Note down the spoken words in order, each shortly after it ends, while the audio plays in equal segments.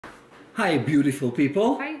Hi, beautiful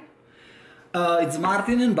people. Hi. It's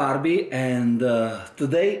Martin and Barbie, and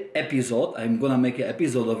today episode, I'm gonna make an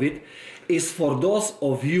episode of it, is for those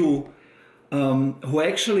of you who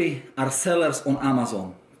actually are sellers on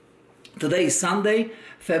Amazon. Today is Sunday,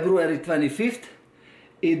 February 25th.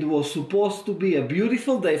 It was supposed to be a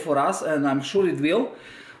beautiful day for us, and I'm sure it will.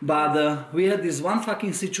 But we had this one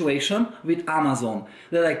fucking situation with Amazon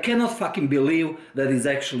that I cannot fucking believe that is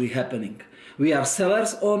actually happening. We are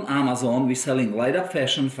sellers on Amazon, we're selling light up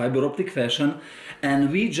fashion, fiber optic fashion,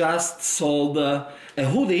 and we just sold a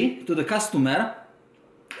hoodie to the customer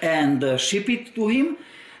and ship it to him,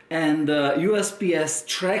 and USPS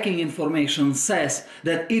tracking information says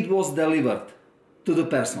that it was delivered to the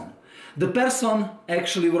person. The person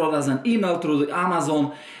actually wrote us an email through the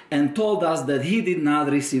Amazon and told us that he did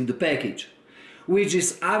not receive the package, which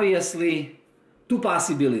is obviously two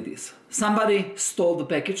possibilities. Somebody stole the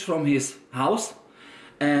package from his house,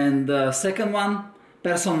 and the second one,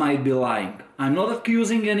 person might be lying. I'm not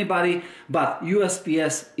accusing anybody, but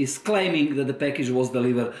USPS is claiming that the package was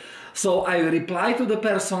delivered. So I replied to the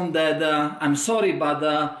person that I'm sorry, but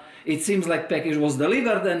it seems like package was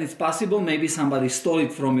delivered and it's possible maybe somebody stole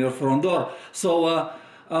it from your front door. So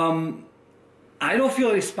I don't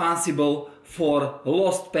feel responsible for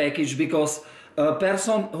lost package, because a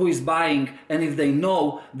person who is buying, and if they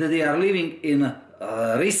know that they are living in a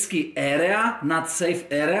risky area, not safe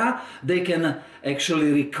area, they can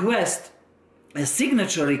actually request a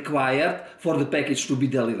signature required for the package to be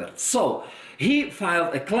delivered. So he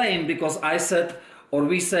filed a claim because I said, or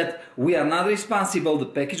we said, we are not responsible, the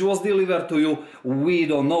package was delivered to you, we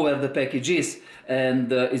don't know where the package is, and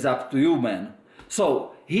it's up to you, man.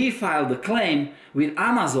 So he filed a claim with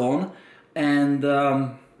Amazon, and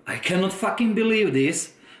I cannot fucking believe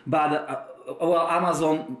this, but well,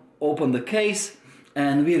 Amazon opened the case,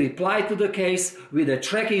 and we replied to the case with the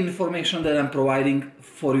tracking information that I'm providing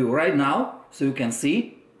for you right now, so you can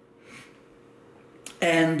see.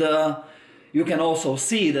 And you can also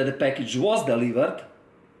see that the package was delivered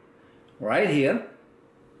right here.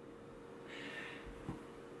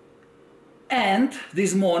 And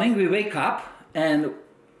this morning we wake up and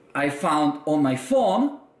I found on my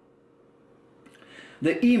phone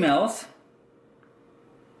the emails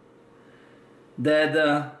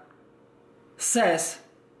that says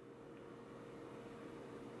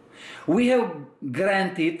we have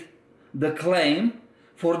granted the claim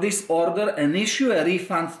for this order and issue a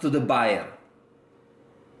refund to the buyer.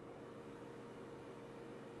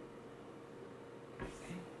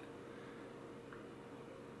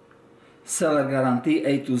 Seller guarantee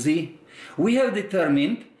A to Z. We have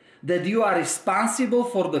determined that you are responsible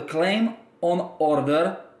for the claim on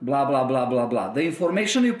order, blah blah blah blah blah. The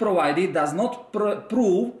information you provided does not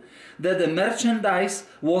prove that the merchandise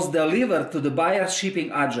was delivered to the buyer's shipping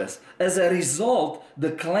address. As a result,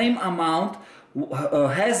 the claim amount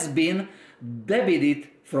has been debited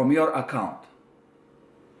from your account.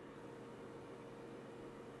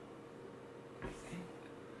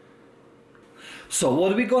 So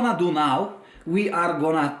what we're gonna do now, we are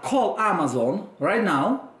gonna call Amazon right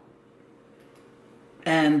now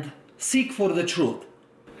and seek for the truth.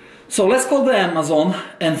 So let's call the Amazon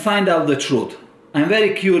and find out the truth. I'm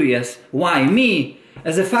very curious why me,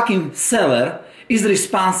 as a fucking seller, is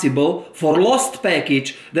responsible for lost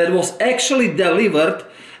package that was actually delivered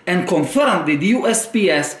and confirmed with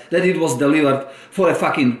USPS that it was delivered for a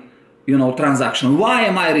fucking, you know, transaction. Why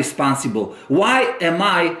am I responsible? Why am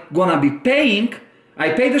I gonna be paying? I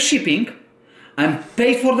pay the shipping, I'm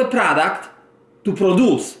paid for the product to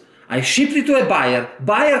produce. I shipped it to a buyer.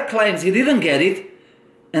 Buyer claims he didn't get it,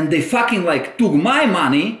 and they fucking like took my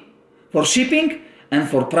money for shipping and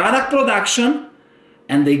for product production,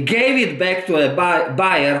 and they gave it back to a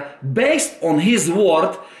buyer based on his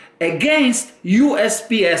word against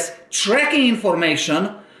USPS tracking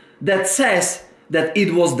information that says that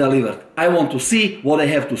it was delivered. I want to see what they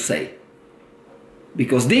have to say,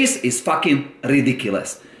 because this is fucking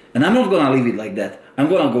ridiculous, and I'm not gonna leave it like that. I'm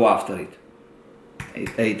gonna go after it.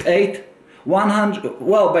 888 100.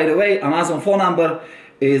 Well, by the way, Amazon phone number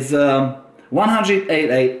is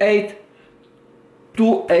 100-888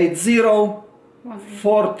 280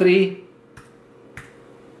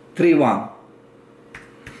 4331.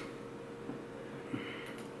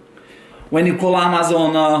 When you call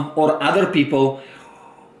Amazon or other people,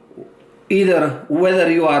 either whether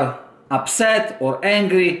you are upset or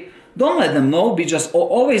angry, don't let them know.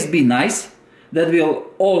 Always be nice. That will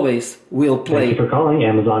always play. Thank you for calling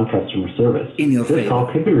Amazon customer service. In your favor. This call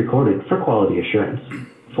could be recorded for quality assurance.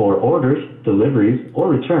 For orders, deliveries, or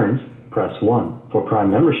returns, press 1. For Prime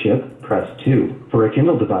membership, press 2. For a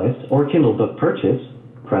Kindle device or Kindle book purchase,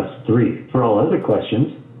 press 3. 3. For all other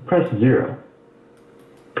questions, press 0.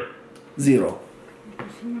 0.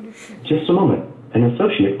 Just a moment. An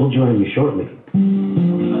associate will join you shortly.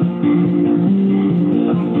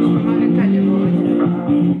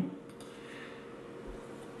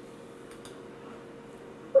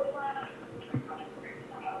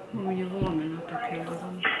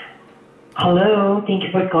 Hello, thank you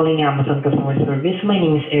for calling Amazon customer service. My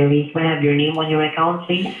name is Eric. May I have your name on your account,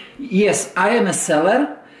 please? Yes, I am a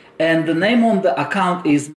seller, and the name on the account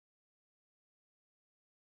is...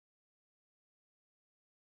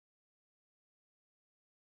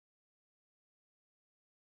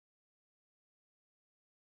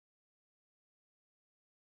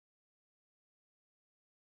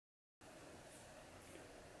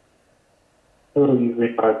 Hello, you've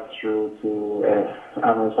been passed through to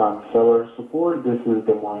Amazon Seller Support. This is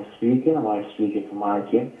Demon speaking. Am I speaking to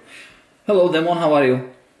Martin? Hello, Demon, how are you?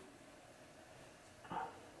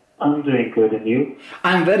 I'm doing good, and you?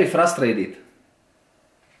 I'm very frustrated.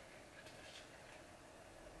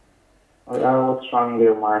 What's wrong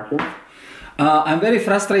there, Martin? I'm very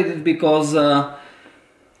frustrated because...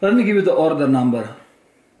 let me give you the order number.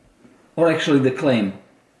 Or actually the claim.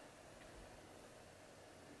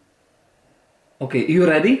 Okay, you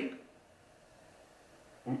ready?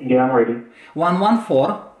 Yeah, I'm ready.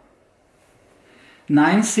 114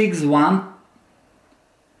 961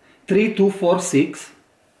 3246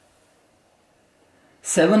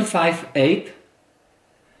 758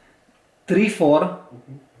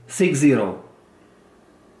 3460.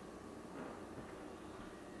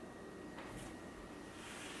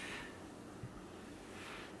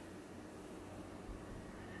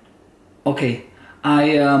 Okay, I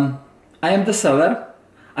am the seller.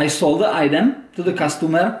 I sold the item to the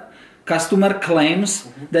customer. Customer claims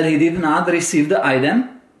that he did not receive the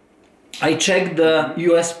item. I checked the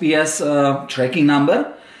USPS tracking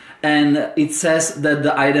number, and it says that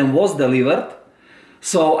the item was delivered.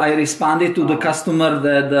 So I responded to the customer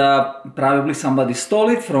that probably somebody stole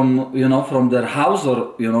it from, from their house,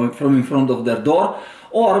 or, from in front of their door,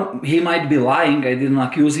 or he might be lying. I didn't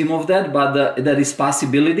accuse him of that, but there is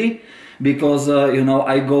possibility, because,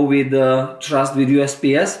 I go with trust with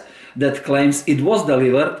USPS that claims it was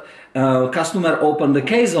delivered. Customer opened the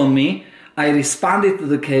case on me. I responded to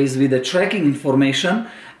the case with the tracking information,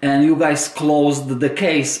 and you guys closed the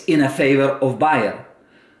case in a favor of buyer.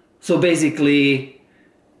 So basically,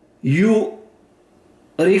 you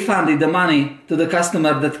refunded the money to the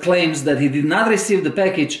customer that claims that he did not receive the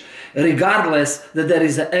package, regardless that there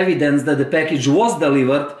is evidence that the package was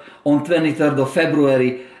delivered on 23rd of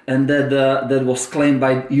February, and that was claimed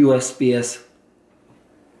by USPS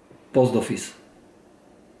post office.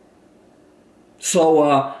 So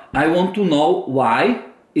I want to know why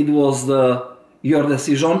it was your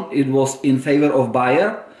decision. It was in favor of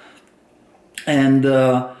buyer, and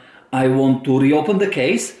I want to reopen the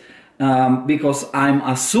case because I'm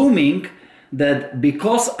assuming that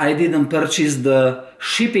because I didn't purchase the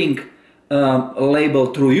shipping label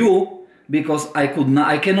through you, because I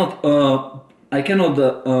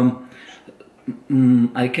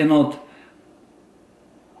cannot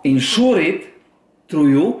insure it through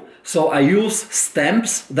you. So I use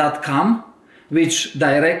stamps.com, which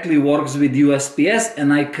directly works with USPS,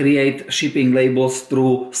 and I create shipping labels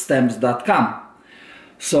through stamps.com.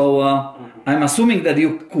 So I'm assuming that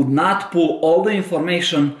you could not pull all the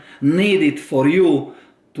information needed for you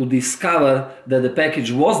to discover that the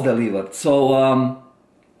package was delivered. So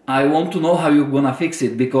I want to know how you're gonna fix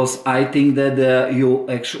it, because I think that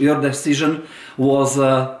your decision was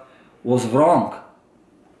wrong,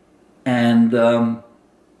 and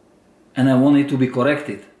I want it to be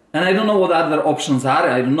corrected. And I don't know what other options are.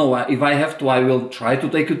 I don't know. If I have to, I will try to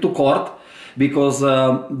take you to court, because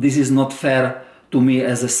this is not fair to me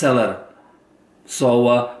as a seller.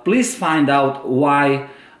 So please find out why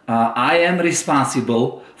I am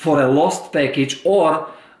responsible for a lost package, or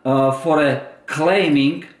for a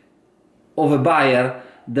claiming of a buyer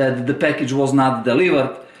that the package was not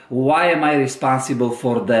delivered. Why am I responsible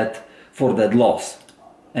for that loss?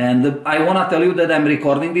 And I want to tell you that I'm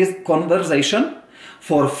recording this conversation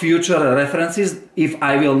for future references if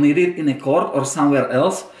I will need it in a court or somewhere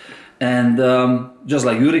else. And just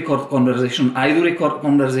like you record conversation, I do record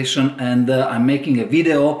conversation, and I'm making a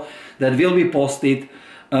video that will be posted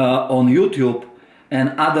on YouTube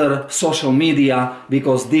and other social media,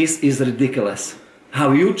 because this is ridiculous.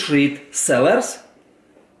 How you treat sellers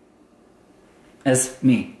as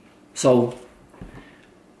me. So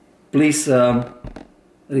please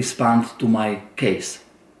respond to my case.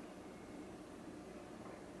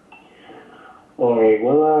 Alright,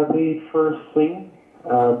 well, the first thing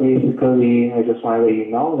Basically, I just want to let you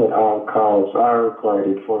know that all calls are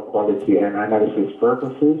recorded for quality and analysis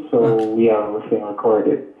purposes, so we have everything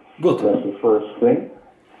recorded. Good. That's the first thing.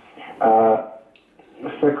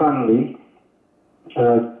 Secondly,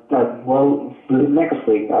 the next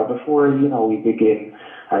thing, before we begin,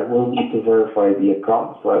 I will need to verify the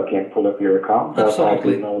account so I can pull up your account.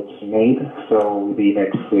 Absolutely. I've notes made, so the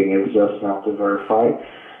next thing is just now to verify,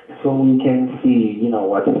 so we can see,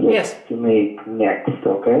 what steps to make next.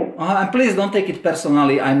 Okay? And please don't take it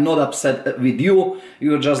personally. I'm not upset with you.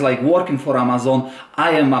 You're just like working for Amazon.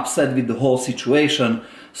 I am upset with the whole situation.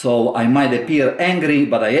 So I might appear angry,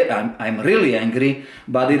 but I'm really angry,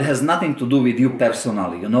 but it has nothing to do with you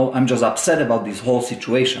personally, I'm just upset about this whole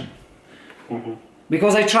situation. Mm-hmm.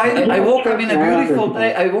 Because I woke up in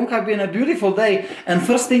a beautiful day, and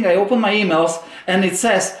first thing I open my emails, and it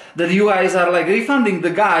says that you guys are like refunding the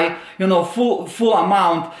guy, full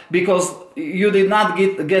amount, because you did not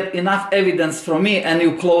get enough evidence from me and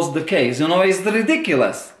you closed the case. It's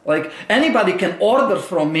ridiculous. Like, anybody can order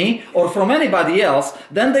from me or from anybody else,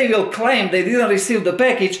 then they will claim they didn't receive the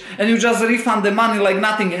package, and you just refund the money like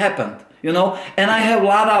nothing happened. And I have a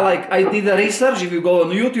lot of, I did a research. If you go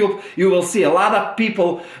on YouTube, you will see a lot of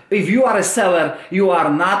people. If you are a seller, you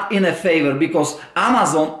are not in a favor, because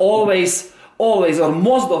Amazon always, or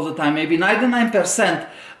most of the time, maybe 99%,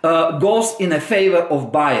 goes in a favor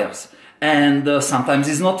of buyers. And sometimes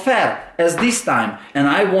it's not fair, as this time. And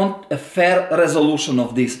I want a fair resolution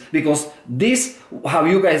of this, because this, how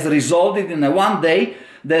you guys resolved it in a one day,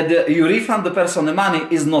 that you refund the person the money,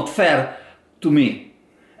 is not fair to me.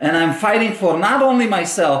 And I'm fighting for not only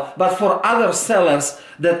myself, but for other sellers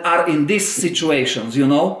that are in these situations,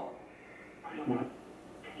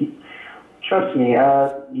 Trust me, I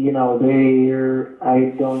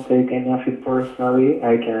don't take any of it personally.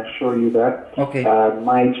 I can assure you that. Okay.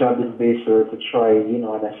 My job is basically to try, and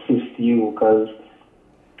assist you, because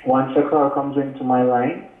once a call comes into my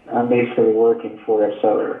line, I'm basically working for a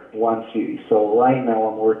seller. So right now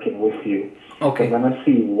I'm working with you. Okay. I'm going to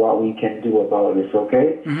see what we can do about this,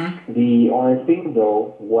 okay? Mm-hmm. The only thing,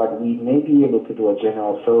 though, what we may be able to do a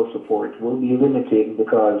general sales support will be limited,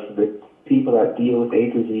 because the people that deal with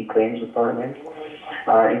A to Z claims department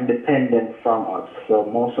are independent from us. So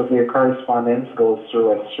most of their correspondence goes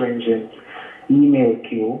through a stringent email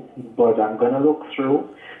queue, but I'm going to look through,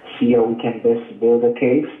 see how we can best build a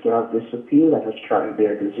case to have this appeal and extract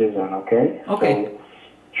their decision, okay? Okay. So,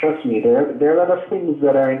 trust me, there are a lot of things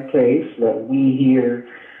that are in place that we here,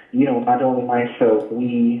 not only myself,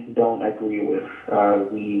 we don't agree with.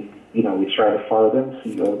 We try to follow them,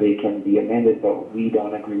 see how they can be amended, but we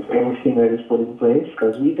don't agree with everything that is put in place,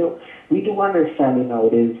 because we do understand,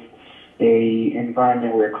 it is a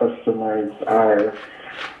environment where customers are,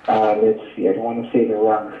 let's see, I don't want to say the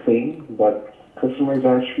wrong thing, but customers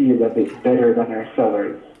are treated a bit better than our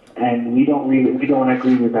sellers, and we don't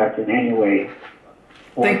agree with that in any way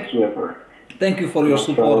whatsoever. Thank you for your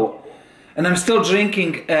support. And I'm still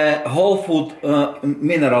drinking whole food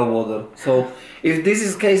mineral water. So if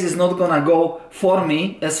this case is not gonna go for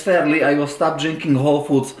me as fairly, I will stop drinking Whole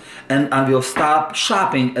Foods, and I will stop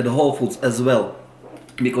shopping at Whole Foods as well,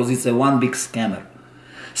 because it's a one big scammer.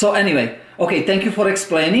 So anyway, okay, thank you for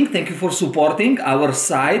explaining. Thank you for supporting our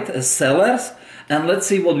site as sellers, and let's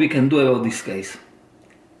see what we can do about this case.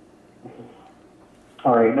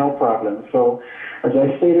 All right, no problem. So, as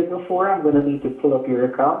I stated before, I'm going to need to pull up your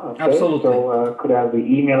account. Okay? Absolutely. So, could I have the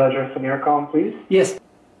email address on your account, please? Yes.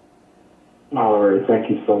 All right, thank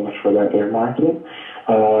you so much for that there, Martin.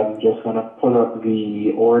 Just going to pull up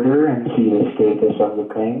the order and see the status of the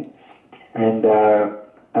claim. And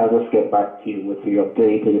I'll just get back to you with the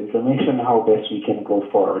updated information, how best we can go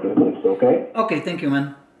forward with this, okay? Okay, thank you,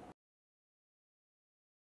 man.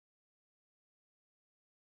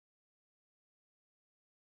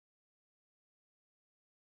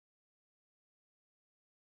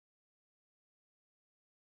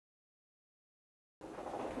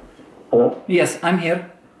 Hello? Yes, I'm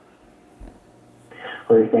here.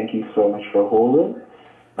 All right, thank you so much for holding.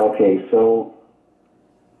 Okay, so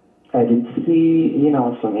I did see,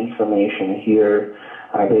 some information here.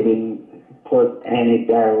 They didn't put any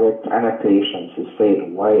direct annotations to say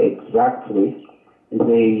why exactly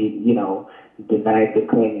they, denied the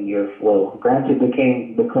claim. Granted the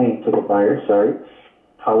claim to the buyer, sorry.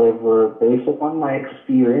 However, based upon my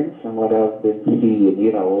experience and what I've been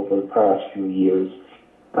seeing, over the past few years,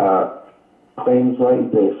 claims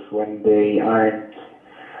like this, when they aren't,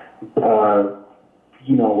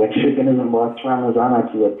 when shipping isn't bought to Amazon,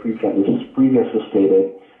 as you had previously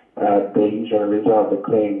stated, they usually resolve the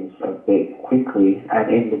claims a bit quickly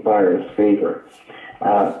and in the buyer's favor.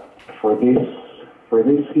 For this for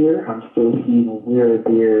this here, I'm still seeing where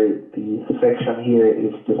the section here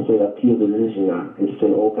is to still appeal the decision. It's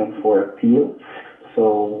still open for appeal.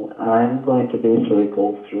 So I'm going to basically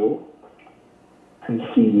go through and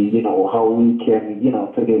see, how we can,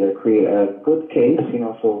 together create a good case,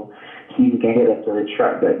 so see if we can get them to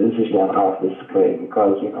retract that decision off this claim,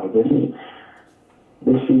 because,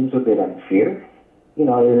 this seems a bit unfair. It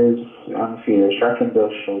is unfair. Tracking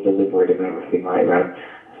does show deliberate and everything like that.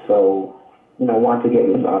 So, want to get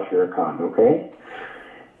this off your account, okay?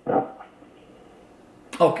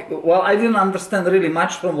 Okay, well, I didn't understand really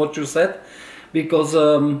much from what you said, because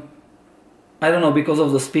I don't know, because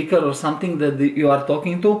of the speaker or something that you are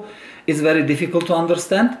talking to, it's very difficult to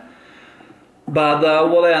understand. But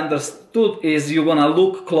what I understood is you're gonna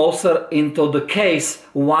look closer into the case,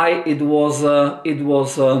 why it was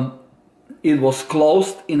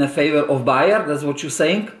closed in a favor of buyer. That's what you're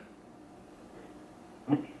saying.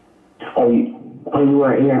 Are you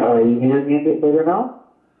hearing me a bit better now?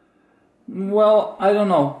 Well, I don't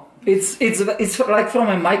know. It's like from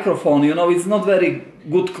a microphone, it's not very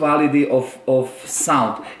good quality of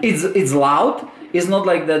sound. It's loud. It's not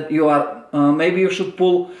like that you are, maybe you should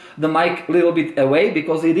pull the mic a little bit away,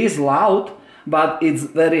 because it is loud, but it's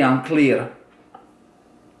very unclear.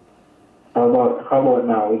 How about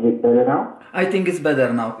now? Is it better now? I think it's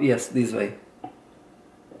better now. Yes, this way.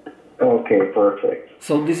 Okay, perfect.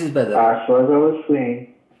 So this is better. So as I was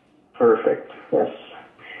saying, perfect. Yes.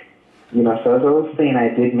 So as I was saying, I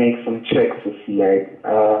did make some checks to see.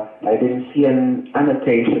 I didn't see an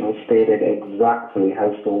annotation which stated exactly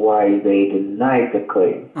as to why they denied the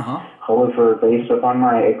claim. However, based upon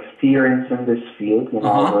my experience in this field,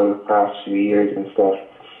 over the past few years and stuff,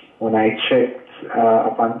 when I checked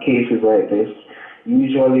upon cases like this,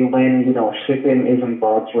 usually when, shipping isn't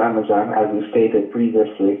bought through Amazon, as you stated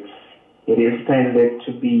previously, it is tended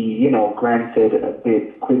to be, granted a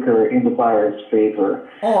bit quicker in the buyer's favor.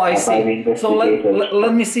 Oh, I see. So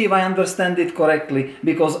let me see if I understand it correctly,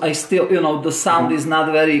 because I still, the sound is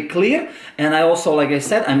not very clear. And I also, like I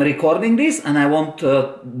said, I'm recording this and I want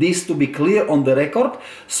this to be clear on the record.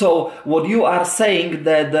 So what you are saying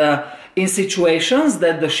that in situations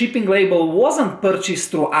that the shipping label wasn't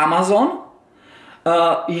purchased through Amazon,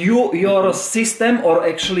 your system, or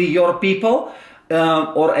actually your people,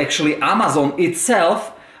 or actually Amazon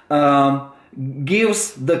itself,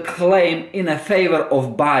 gives the claim in a favor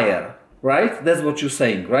of buyer, right? That's what you're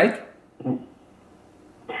saying, right?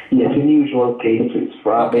 Yes, in usual cases,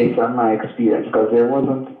 based on my experience, because there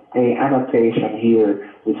wasn't an annotation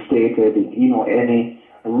here which stated, any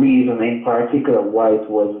reason in particular why it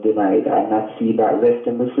was denied. I not see that list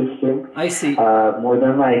in the system. I see. More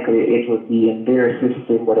than likely, it would be in their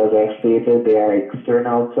system, but as I stated, they are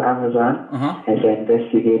external to Amazon. As an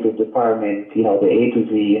investigative department, the A to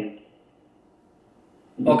Z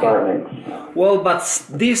departments. Well, but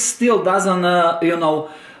this still doesn't,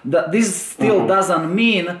 this still doesn't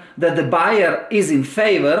mean that the buyer is in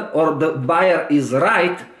favor or the buyer is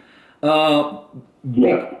right.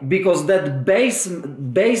 Because that base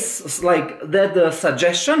like that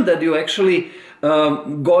suggestion that you actually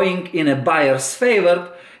going in a buyer's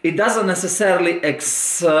favor, it doesn't necessarily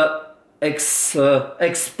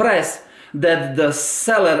express that the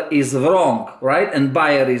seller is wrong, right, and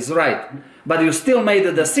buyer is right. But you still made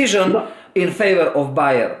a decision in favor of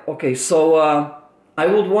buyer. Okay, so I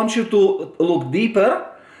would want you to look deeper,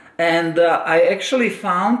 and I actually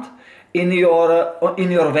found in your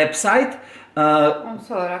website.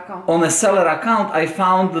 On a seller account, I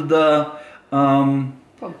found the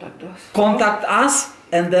contact us,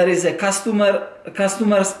 and there is a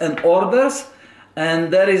customers and orders,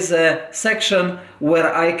 and there is a section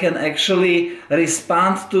where I can actually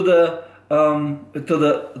respond to the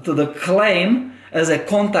claim as a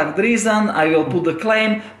contact reason. I will put the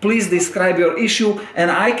claim. Please describe your issue,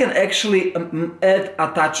 and I can actually add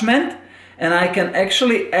attachment, and I can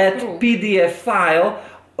actually add PDF file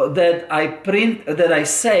that I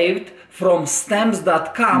saved from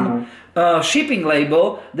stamps.com shipping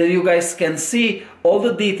label, that you guys can see all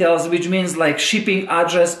the details, which means like shipping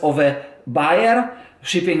address of a buyer,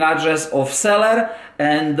 shipping address of seller,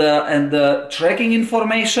 and the tracking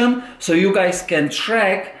information, so you guys can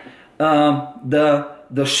track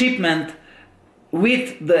the shipment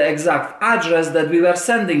with the exact address that we were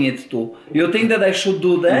sending it to. You think that I should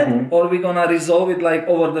do that, or we gonna resolve it like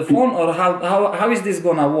over the phone, or how is this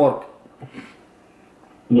gonna work?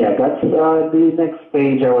 Yeah, that's the next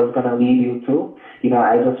page I was gonna lead you to.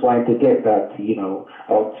 I just wanted to get that,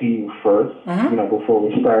 out to you first, before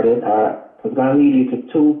we started. I was gonna lead you to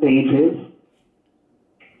 2 pages.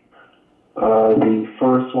 The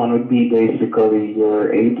first one would be basically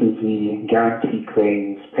your A to Z guarantee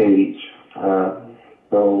claims page.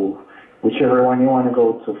 So whichever one you want to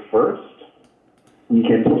go to first, you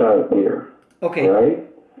can start there. Okay. All right?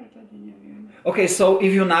 Okay, so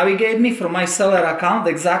if you navigate me from my seller account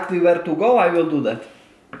exactly where to go, I will do that.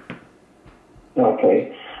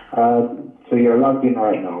 Okay. So you're logged in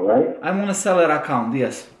right now, right? I'm on a seller account,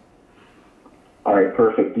 yes. All right,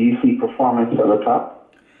 perfect. Do you see performance at the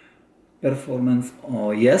top? Performance,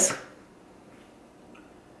 oh yes.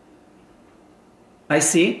 I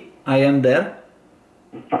see, I am there.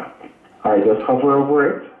 All right, just hover over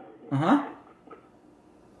it. Uh-huh.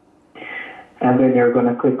 And then you're going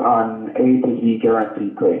to click on A to Z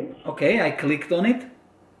guarantee claims. Okay, I clicked on it.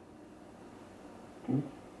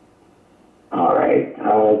 All right.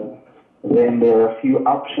 Then there are a few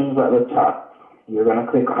options at the top. You're going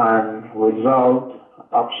to click on Resolved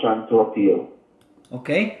option to appeal.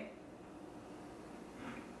 Okay.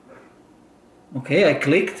 Okay, I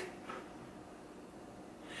clicked.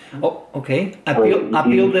 Oh, okay. Appeal See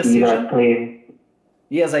that decision. claim?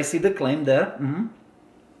 Yes, I see the claim there.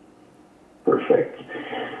 Perfect.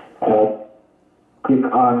 Click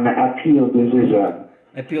on Appeal decision.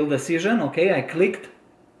 Appeal decision. Okay, I clicked.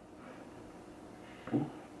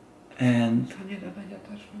 And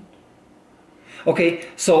okay,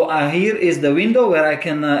 so here is the window where I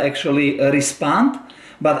can actually respond,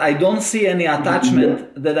 but I don't see any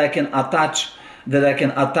attachment that I can attach. That I can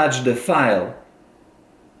attach the file.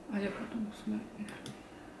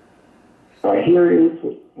 Right, here is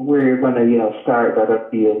where you're going to, start that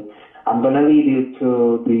appeal. I'm going to lead you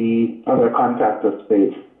to the other contact us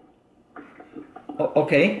page.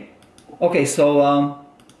 Okay. Okay, so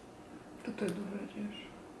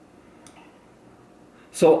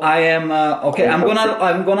so I am okay. I'm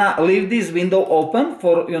gonna leave this window open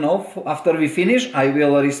for after we finish. I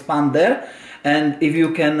will respond there, and if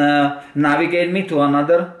you can navigate me to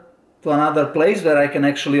another place where I can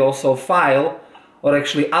actually also file or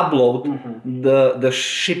actually upload the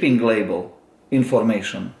shipping label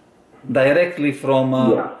information directly from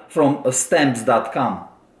stamps.com.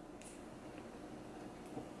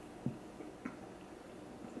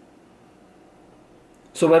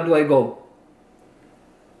 So where do I go?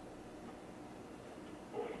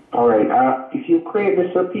 All right. If you create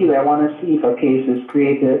this appeal, I want to see if a case is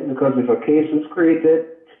created, because if a case is created,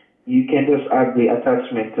 you can just add the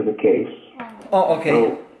attachment to the case. Oh,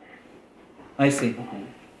 okay. I see.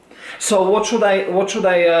 So what should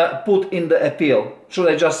I put in the appeal? Should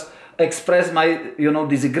I just express my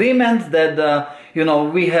disagreement that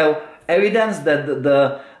we have evidence that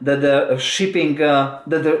the shipping that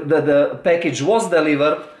the package was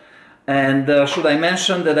delivered, and should I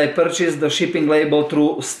mention that I purchased the shipping label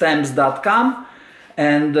through stamps.com,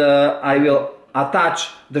 and I will attach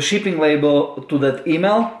the shipping label to that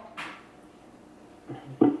email?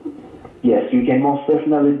 Yes, you can most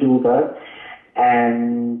definitely do that.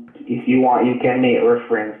 And if you want, you can make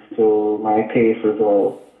reference to my case as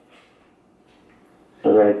well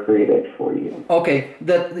that I created for you. Okay,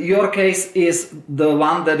 that your case is the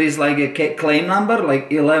one that is like a claim number,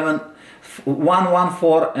 like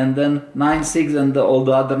 114 and then 96 and all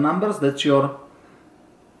the other numbers. That's your.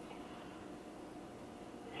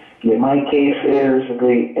 Yeah, my case is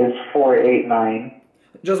 489.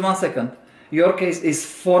 Just 1 second. Your case is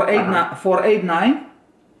 489. 489.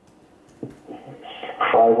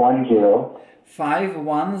 510.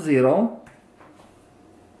 510.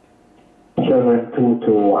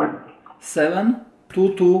 7221.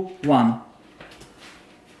 7221.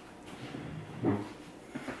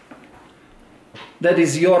 That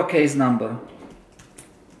is your case number.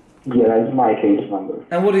 Yeah, that's my case number.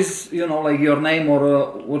 And what is, like your name,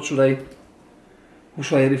 or who should I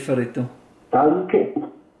refer it to?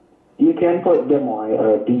 You can put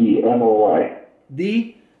Demoy, D-M-O-Y.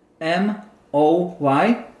 D-M-O-Y?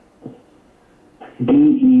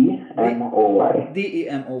 D-E-M-O-Y.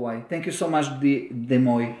 D-E-M-O-Y. Thank you so much,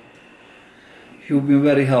 Demoy. You've been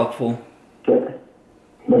very helpful. Okay.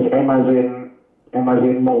 That's Amazon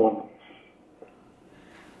Moan.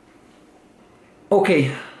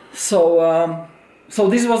 Okay, so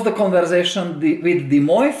this was the conversation with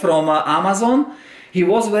Demoy from Amazon. He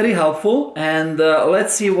was very helpful, and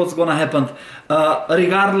let's see what's gonna happen.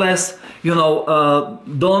 Regardless,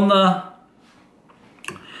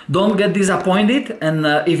 don't get disappointed, and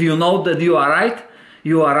if you know that you are right,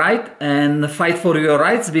 and fight for your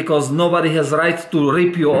rights, because nobody has right to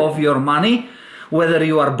rip you off your money, whether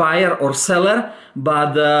you are buyer or seller.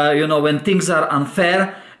 But when things are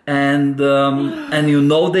unfair, and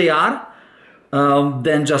they are,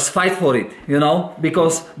 then just fight for it, you know,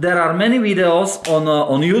 because there are many videos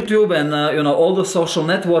on YouTube and you know, all the social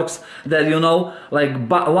networks that, you know, like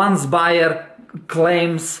once buyer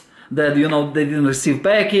claims that, you know, they didn't receive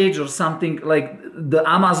package or something, like the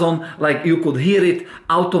Amazon, like you could hear it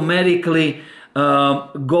automatically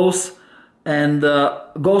goes in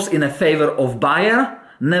a favor of buyer,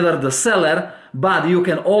 never the seller. But you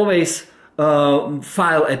can always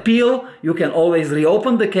file appeal, you can always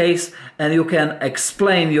reopen the case, and you can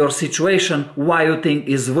explain your situation, why you think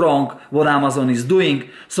is wrong what Amazon is doing.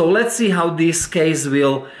 So let's see how this case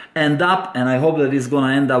will end up, and I hope that it's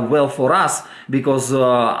gonna end up well for us, because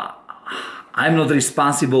I'm not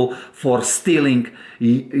responsible for stealing,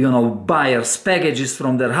 you know, buyers' packages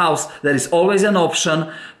from their house. There is always an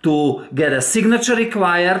option to get a signature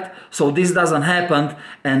required, so this doesn't happen.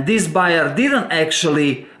 And this buyer didn't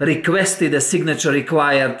actually requested a signature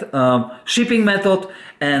required shipping method,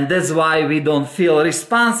 and that's why we don't feel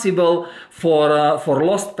responsible for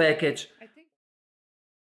lost package.